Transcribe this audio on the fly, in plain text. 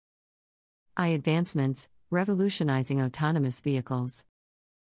AI advancements, revolutionizing autonomous vehicles.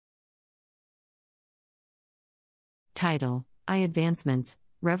 Title: AI advancements,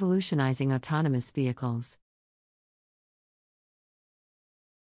 revolutionizing autonomous vehicles.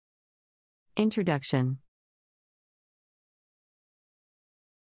 Introduction.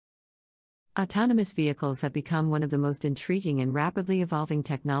 Autonomous vehicles have become one of the most intriguing and rapidly evolving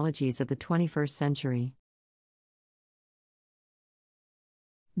technologies of the 21st century.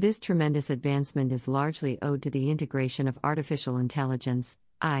 This tremendous advancement is largely owed to the integration of artificial intelligence,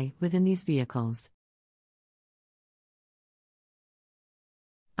 AI, within these vehicles.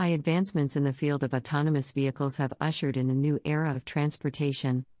 AI advancements in the field of autonomous vehicles have ushered in a new era of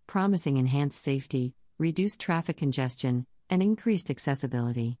transportation, promising enhanced safety, reduced traffic congestion, and increased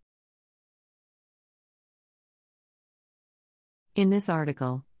accessibility. In this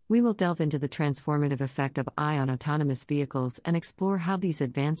article, we will delve into the transformative effect of AI on autonomous vehicles and explore how these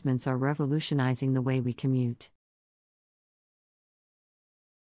advancements are revolutionizing the way we commute.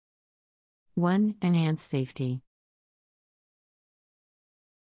 1. Enhanced safety.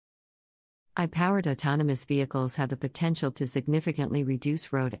 AI-powered autonomous vehicles have the potential to significantly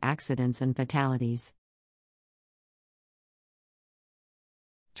reduce road accidents and fatalities.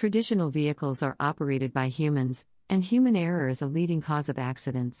 Traditional vehicles are operated by humans, and human error is a leading cause of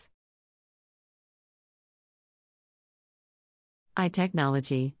accidents. AI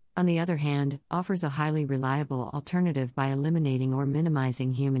technology, on the other hand, offers a highly reliable alternative by eliminating or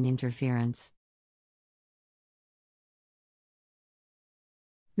minimizing human interference.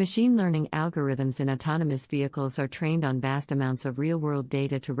 Machine learning algorithms in autonomous vehicles are trained on vast amounts of real-world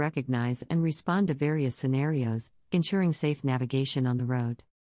data to recognize and respond to various scenarios, ensuring safe navigation on the road.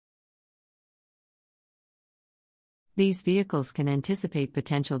 These vehicles can anticipate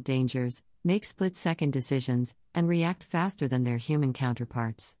potential dangers, make split-second decisions, and react faster than their human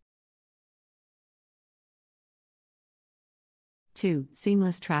counterparts. 2.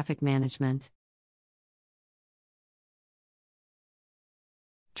 Seamless traffic management.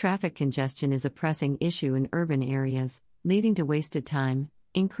 Traffic congestion is a pressing issue in urban areas, leading to wasted time,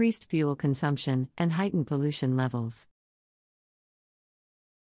 increased fuel consumption, and heightened pollution levels.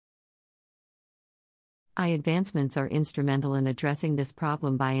 AI advancements are instrumental in addressing this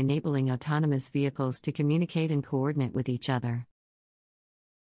problem by enabling autonomous vehicles to communicate and coordinate with each other.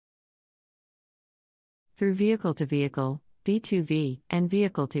 Through vehicle-to-vehicle (V2V) and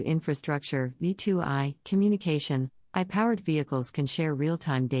vehicle-to-infrastructure (V2I) communication, AI-powered vehicles can share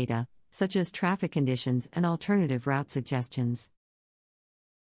real-time data, such as traffic conditions and alternative route suggestions.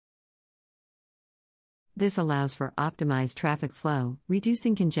 This allows for optimized traffic flow,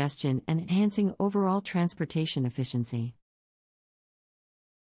 reducing congestion and enhancing overall transportation efficiency.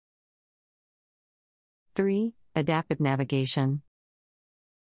 3. Adaptive navigation.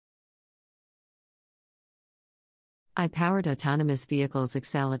 AI-powered autonomous vehicles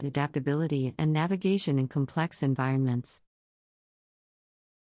excel at adaptability and navigation in complex environments.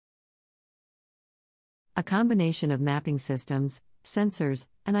 A combination of mapping systems, sensors,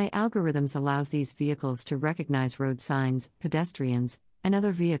 and AI algorithms allows these vehicles to recognize road signs, pedestrians, and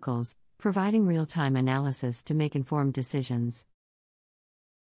other vehicles, providing real-time analysis to make informed decisions.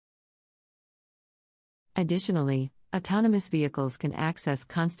 Additionally, autonomous vehicles can access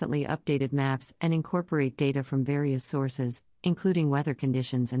constantly updated maps and incorporate data from various sources, including weather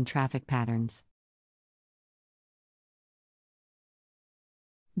conditions and traffic patterns.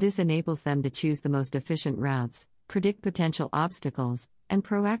 This enables them to choose the most efficient routes, predict potential obstacles, and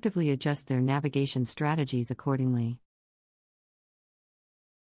proactively adjust their navigation strategies accordingly.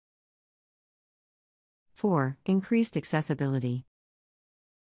 4. Increased accessibility.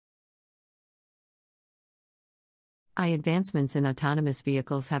 AI advancements in autonomous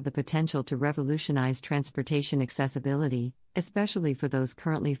vehicles have the potential to revolutionize transportation accessibility, especially for those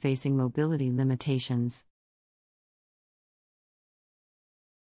currently facing mobility limitations.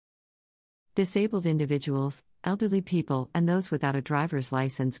 Disabled individuals, elderly people, and those without a driver's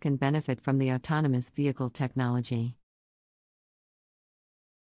license can benefit from the autonomous vehicle technology.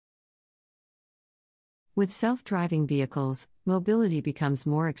 With self-driving vehicles, mobility becomes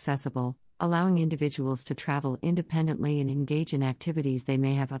more accessible, allowing individuals to travel independently and engage in activities they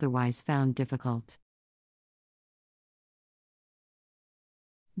may have otherwise found difficult.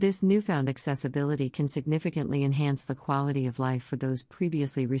 This newfound accessibility can significantly enhance the quality of life for those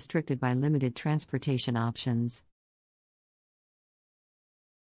previously restricted by limited transportation options.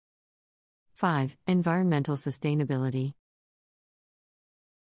 5. Environmental sustainability.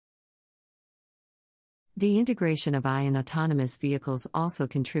 The integration of AI in autonomous vehicles also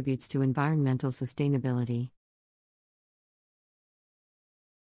contributes to environmental sustainability.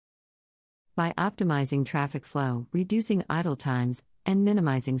 By optimizing traffic flow, reducing idle times, and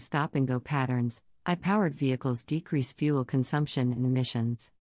minimizing stop-and-go patterns, AI-powered vehicles decrease fuel consumption and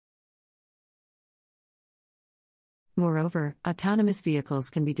emissions. Moreover, autonomous vehicles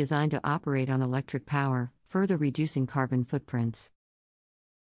can be designed to operate on electric power, further reducing carbon footprints.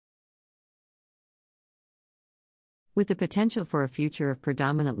 With the potential for a future of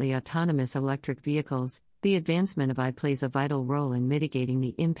predominantly autonomous electric vehicles, the advancement of AI plays a vital role in mitigating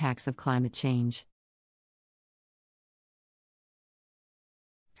the impacts of climate change.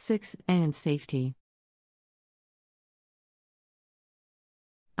 6. And safety.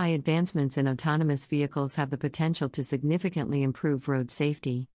 AI advancements in autonomous vehicles have the potential to significantly improve road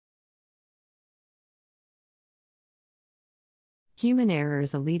safety. Human error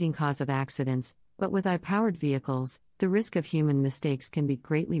is a leading cause of accidents, but with AI-powered vehicles, the risk of human mistakes can be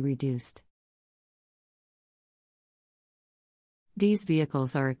greatly reduced. These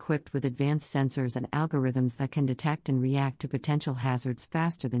vehicles are equipped with advanced sensors and algorithms that can detect and react to potential hazards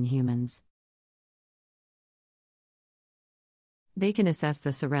faster than humans. They can assess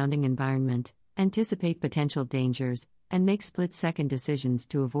the surrounding environment, anticipate potential dangers, and make split-second decisions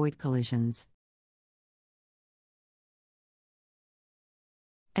to avoid collisions.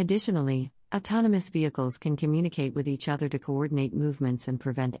 Additionally, autonomous vehicles can communicate with each other to coordinate movements and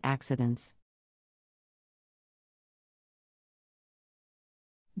prevent accidents.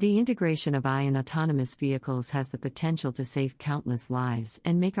 The integration of AI in autonomous vehicles has the potential to save countless lives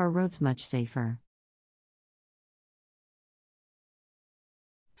and make our roads much safer.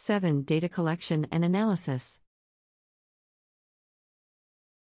 7. Data collection and analysis.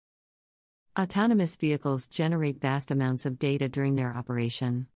 Autonomous vehicles generate vast amounts of data during their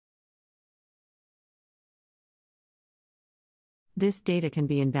operation. This data can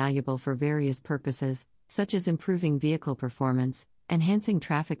be invaluable for various purposes, such as improving vehicle performance, enhancing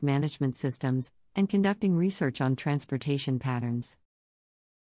traffic management systems, and conducting research on transportation patterns.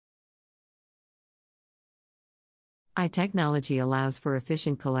 AI technology allows for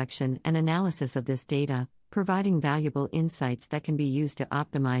efficient collection and analysis of this data, providing valuable insights that can be used to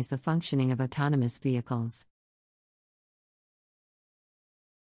optimize the functioning of autonomous vehicles.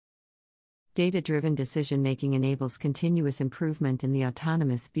 Data-driven decision-making enables continuous improvement in the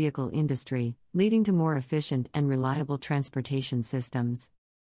autonomous vehicle industry, leading to more efficient and reliable transportation systems.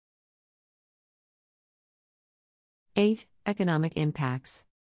 8. Economic impacts.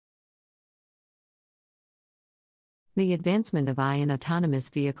 The advancement of AI in autonomous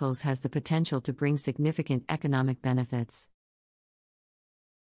vehicles has the potential to bring significant economic benefits.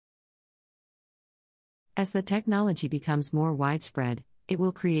 As the technology becomes more widespread, it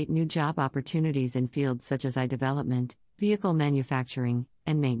will create new job opportunities in fields such as AI development, vehicle manufacturing,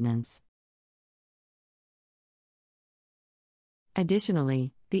 and maintenance.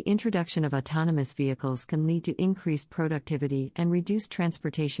 Additionally, the introduction of autonomous vehicles can lead to increased productivity and reduced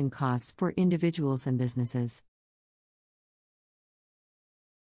transportation costs for individuals and businesses.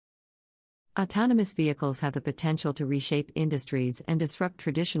 Autonomous vehicles have the potential to reshape industries and disrupt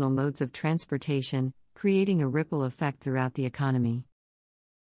traditional modes of transportation, creating a ripple effect throughout the economy.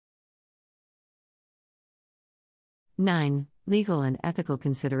 9. Legal and ethical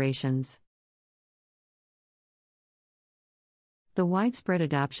considerations. The widespread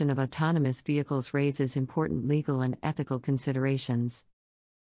adoption of autonomous vehicles raises important legal and ethical considerations.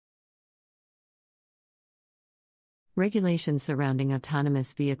 Regulations surrounding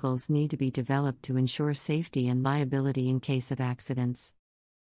autonomous vehicles need to be developed to ensure safety and liability in case of accidents.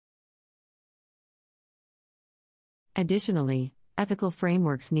 Additionally, ethical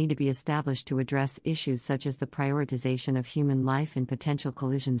frameworks need to be established to address issues such as the prioritization of human life in potential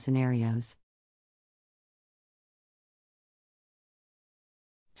collision scenarios.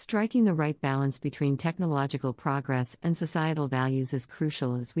 Striking the right balance between technological progress and societal values is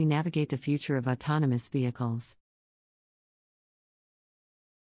crucial as we navigate the future of autonomous vehicles.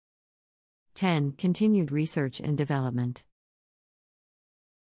 10. Continued research and development.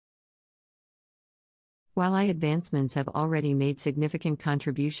 While AI advancements have already made significant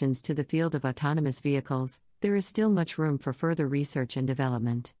contributions to the field of autonomous vehicles, there is still much room for further research and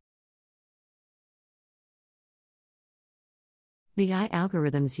development. The AI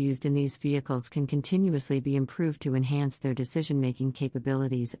algorithms used in these vehicles can continuously be improved to enhance their decision-making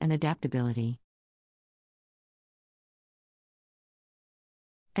capabilities and adaptability.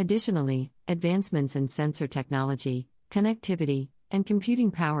 Additionally, advancements in sensor technology, connectivity, and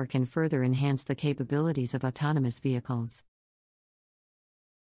computing power can further enhance the capabilities of autonomous vehicles.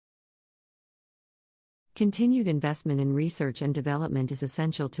 Continued investment in research and development is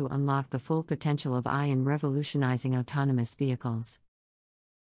essential to unlock the full potential of AI in revolutionizing autonomous vehicles.